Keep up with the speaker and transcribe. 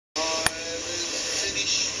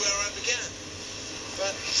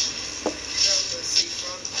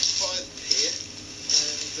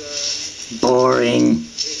Boring.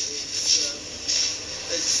 There's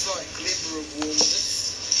a slight glimmer of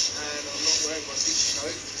warmness, and I'm not wearing my big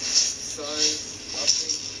coat, so I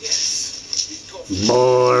think, yes, we've got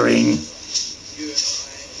Boring. you and I.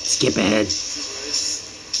 Skip ahead.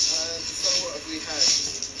 So what have we had in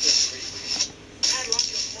February? We had like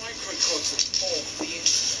a microcosm of the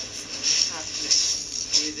internet happening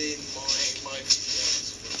within my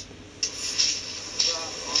videos. But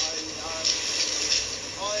I'm not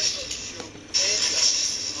sure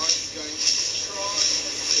when I'm going to try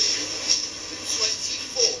and do the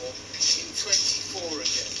 24 in 24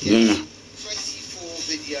 again. Yeah. 24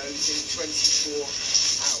 videos in 24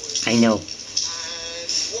 hours. I know.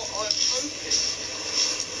 And what I'm hoping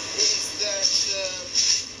is that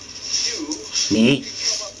you Me? can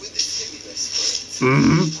come up with a stimulus for it.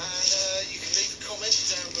 Mm-hmm. And you can leave a comment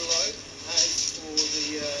down below as for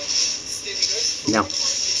the stimulus for No. one of my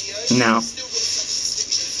videos. No. Still got some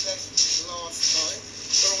stimulus left from last time,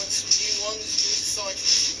 but I want some new ones, new exciting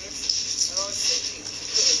stimulus. And I was thinking to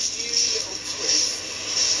put a new little twist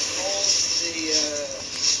on the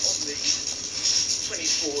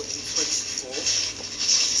 24 in 24.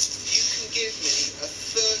 You can give me a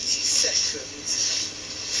 30-second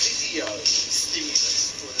video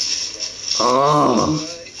stimulus for the video. Oh.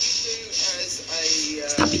 If you do as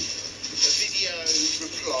Stop it. a video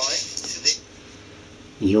reply to the...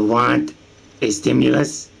 You want a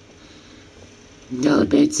stimulus?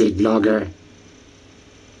 Dullbedsitblogger.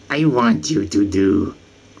 I want you to do...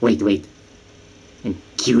 Wait. And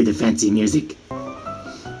cue the fancy music.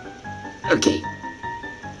 Okay.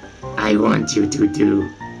 I want you to do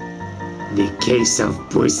the Case of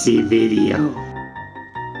Pussy video.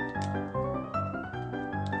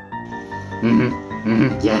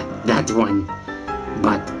 Yeah, that one.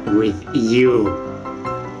 But with you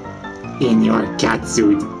in your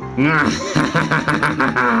catsuit.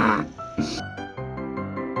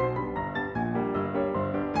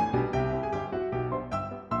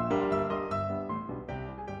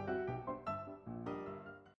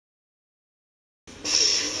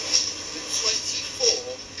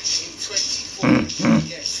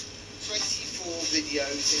 Yes, 24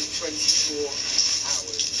 videos in 24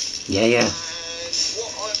 hours. Yeah. And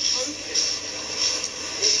what I'm hoping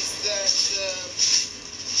is that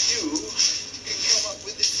you can come up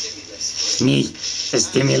with a stimulus for it. Me? A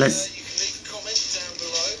stimulus? You can leave a comment down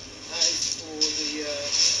below as for the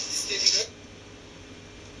stimulus.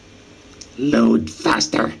 Load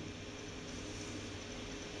faster.